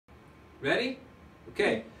Ready?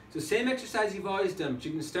 Okay, so same exercise you've always done, but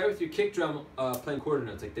you're going to start with your kick drum playing quarter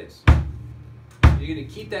notes like this. You're going to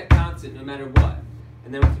keep that constant no matter what.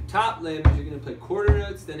 And then with your top limbs, you're going to play quarter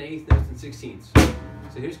notes, then eighth notes, and sixteenths.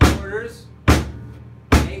 So here's quarters,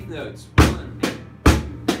 eighth notes, 1,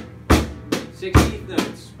 16th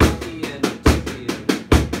notes, 1 the end, 2 the end.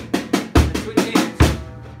 And switch hands.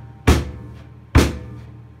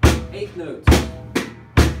 Eighth notes,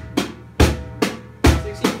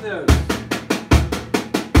 16th notes.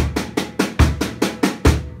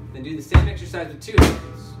 Then do the same exercise with 2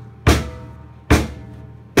 hands.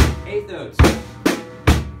 Eighth notes.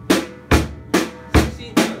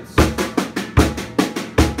 16th notes.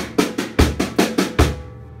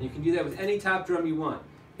 You can do that with any top drum you want.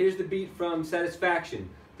 Here's the beat from Satisfaction.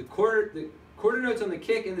 The quarter notes on the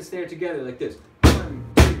kick and the snare together like this. 1,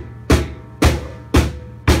 2, 3, 4.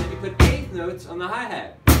 And then you put eighth notes on the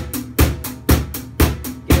hi-hat.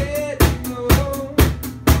 Get home,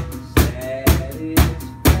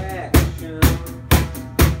 satisfaction.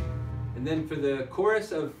 And then for the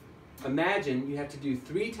chorus of Imagine, you have to do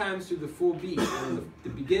 3 times through the full beat. And in the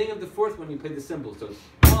beginning of the 4th one, you play the cymbals. So it's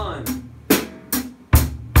 1,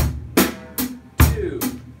 2,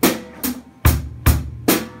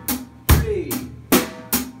 3.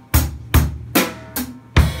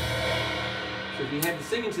 So if you had to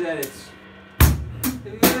sing into that, it's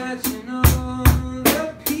Imagine all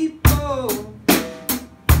the people